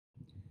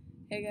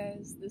Hey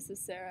guys, this is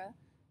Sarah,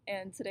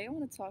 and today I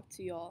want to talk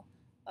to y'all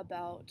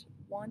about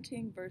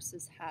wanting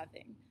versus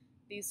having,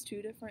 these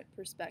two different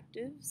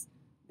perspectives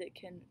that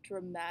can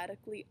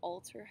dramatically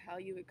alter how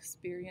you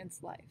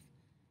experience life.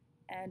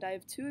 And I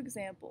have two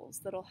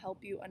examples that'll help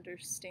you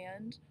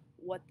understand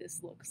what this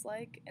looks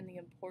like and the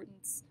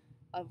importance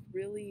of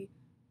really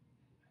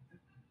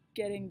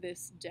getting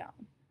this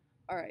down.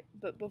 Alright,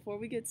 but before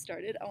we get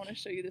started, I want to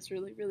show you this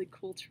really, really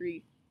cool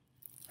tree.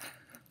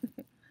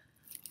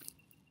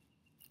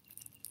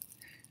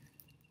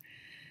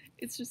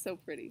 It's just so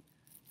pretty.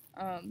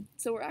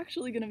 So we're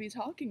actually going to be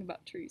talking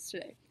about trees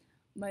today.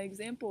 My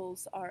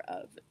examples are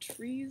of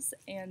trees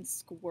and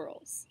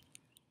squirrels.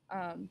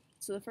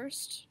 So the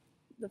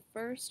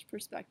first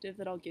perspective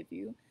that I'll give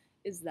you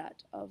is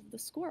that of the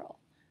squirrel.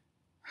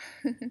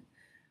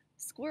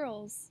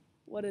 Squirrels,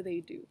 what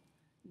do?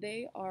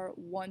 They are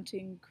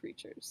wanting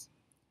creatures.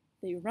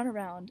 They run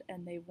around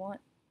and they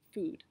want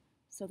food.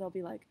 So they'll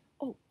be like,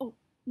 oh, oh,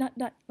 nut,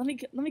 nut, let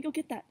me go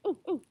get that. Oh,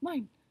 oh,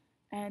 mine.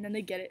 And then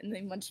they get it and they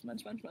munch,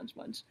 munch, munch, munch,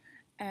 munch.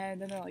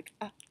 And then they're like,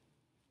 ah,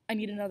 I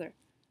need another.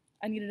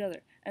 I need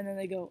another. And then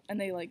they go and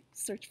they like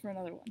search for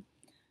another one.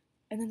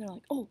 And then they're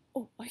like, oh,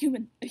 oh, a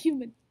human, a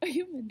human, a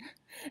human.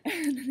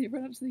 And then they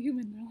run up to the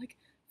human and they're like,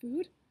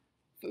 food?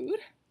 Food?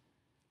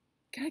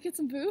 Can I get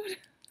some food?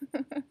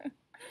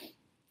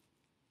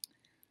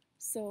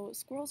 So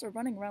squirrels are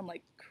running around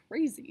like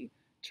crazy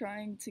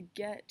trying to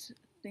get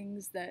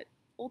things that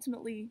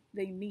ultimately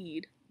they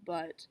need,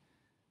 but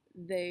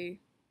they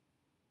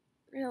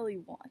really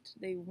want.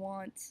 They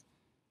want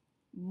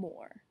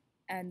more.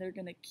 And they're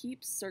going to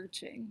keep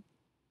searching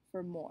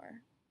for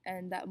more.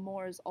 And that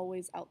more is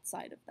always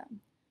outside of them.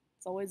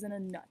 It's always in a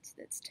nut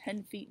that's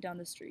 10 feet down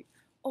the street.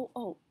 Oh,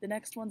 oh, the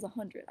next one's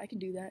 100. I can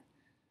do that.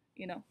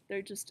 You know,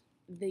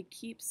 they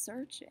keep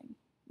searching.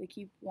 They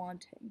keep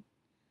wanting.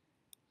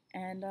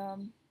 And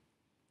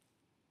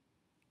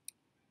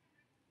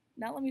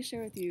now let me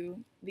share with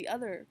you the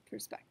other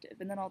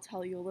perspective, and then I'll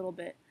tell you a little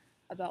bit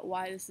about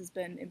why this has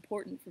been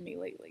important for me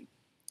lately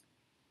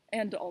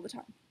and all the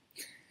time.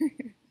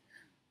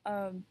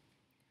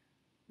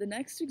 The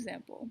next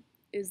example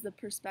is the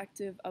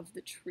perspective of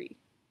the tree.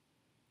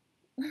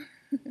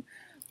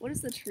 What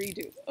does the tree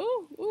do?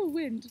 Oh, ooh,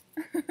 wind.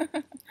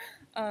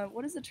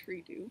 What does a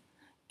tree do?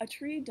 A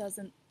tree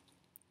doesn't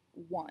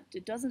want,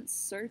 it doesn't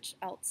search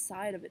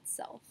outside of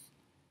itself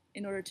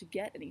in order to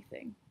get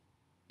anything.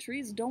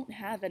 Trees don't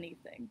have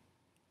anything,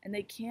 and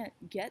they can't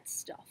get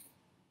stuff.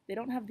 They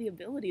don't have the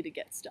ability to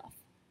get stuff.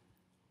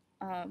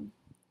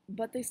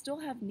 But they still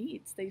have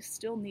needs. They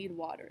still need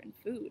water and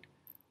food.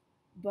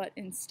 But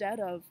instead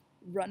of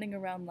running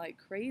around like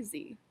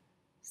crazy,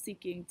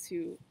 seeking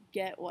to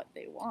get what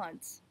they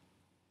want,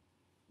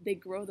 they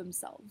grow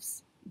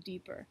themselves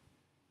deeper.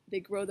 They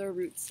grow their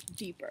roots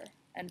deeper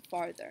and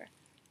farther.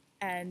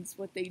 And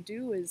what they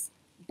do is,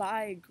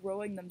 by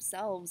growing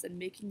themselves and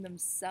making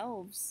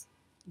themselves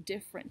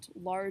different,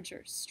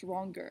 larger,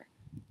 stronger,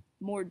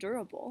 more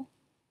durable,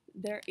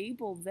 they're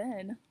able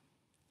then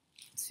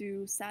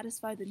to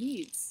satisfy the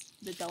needs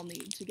that they'll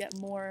need to get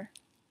more.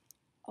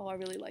 Oh, I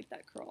really like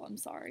that curl. I'm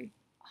sorry.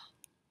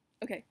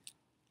 Okay.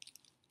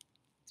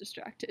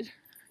 Distracted.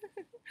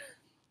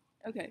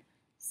 Okay,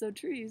 so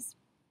trees,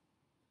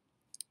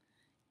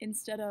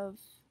 instead of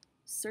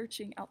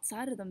searching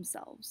outside of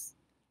themselves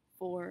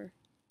for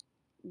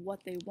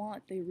what they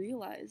want, they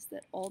realize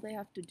that all they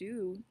have to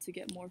do to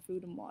get more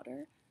food and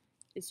water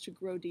is to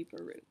grow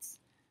deeper roots.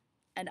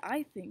 And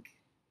I think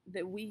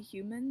that we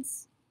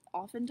humans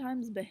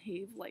oftentimes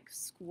behave like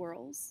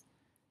squirrels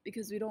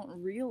because we don't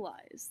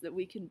realize that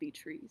we can be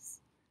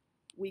trees.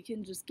 We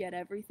can just get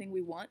everything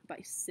we want by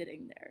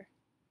sitting there.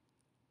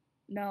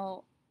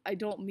 Now, I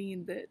don't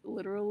mean that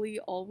literally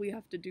all we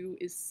have to do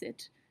is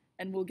sit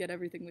and we'll get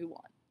everything we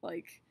want.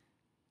 Like,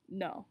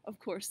 no, of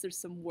course there's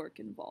some work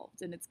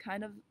involved, and it's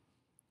kind of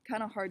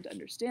hard to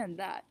understand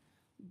that,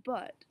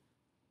 but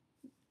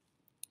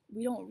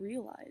we don't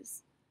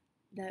realize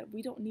that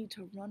we don't need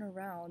to run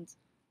around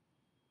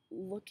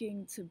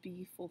looking to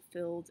be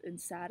fulfilled and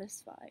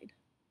satisfied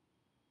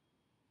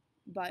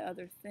by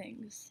other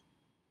things,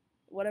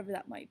 whatever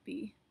that might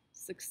be.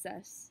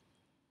 Success,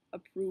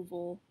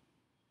 approval,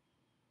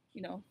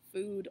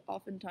 food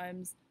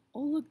oftentimes.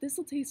 Oh, look, this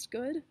will taste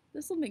good.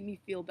 This will make me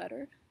feel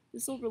better.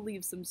 This will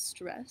relieve some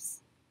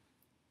stress.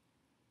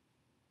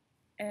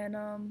 And,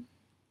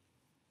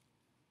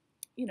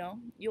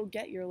 you'll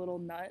get your little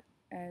nut,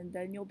 and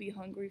then you'll be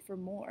hungry for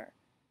more.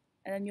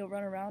 And then you'll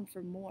run around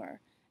for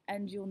more.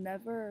 And you'll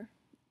never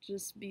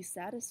just be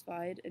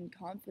satisfied and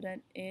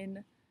confident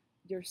in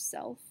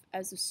yourself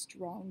as a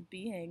strong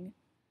being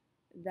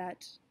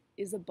that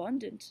is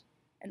abundant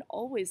and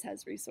always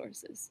has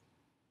resources.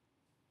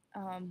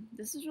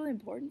 This is really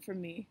important for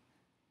me.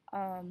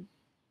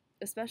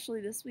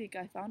 Especially this week,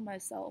 I found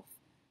myself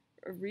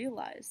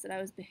realized that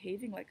I was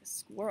behaving like a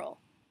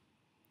squirrel.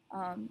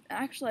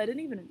 Actually, I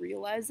didn't even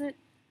realize it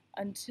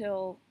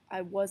until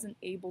I wasn't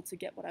able to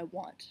get what I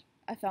want.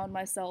 I found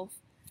myself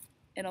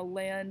in a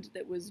land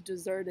that was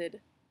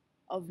deserted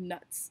of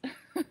nuts.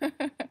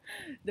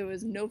 There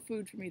was no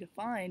food for me to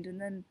find. And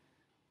then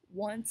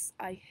once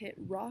I hit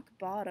rock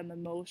bottom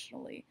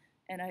emotionally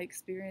and I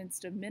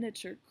experienced a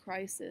miniature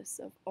crisis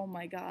of, oh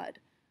my God,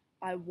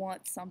 I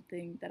want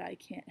something that I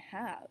can't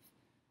have,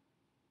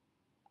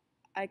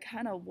 I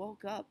kind of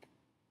woke up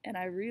and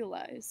I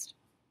realized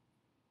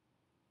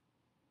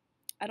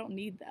I don't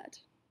need that.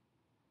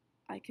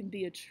 I can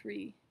be a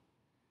tree.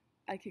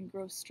 I can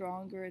grow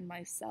stronger in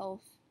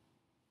myself,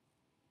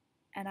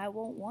 and I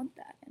won't want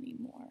that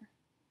anymore.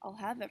 I'll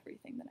have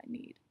everything that I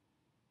need.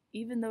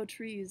 Even though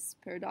trees,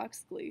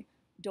 paradoxically,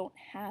 don't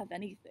have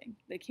anything,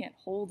 they can't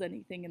hold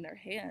anything in their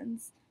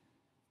hands,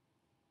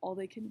 all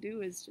they can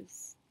do is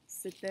just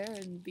sit there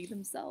and be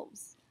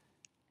themselves.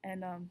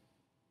 And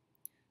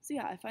so,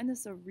 yeah, I find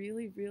this a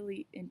really,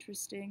 really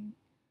interesting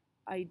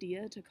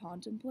idea to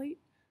contemplate.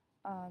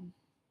 Um,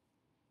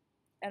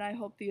 and I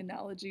hope the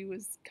analogy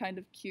was kind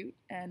of cute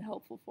and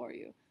helpful for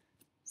you.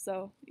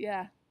 So,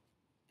 yeah,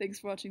 thanks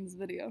for watching this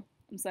video.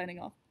 I'm signing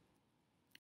off.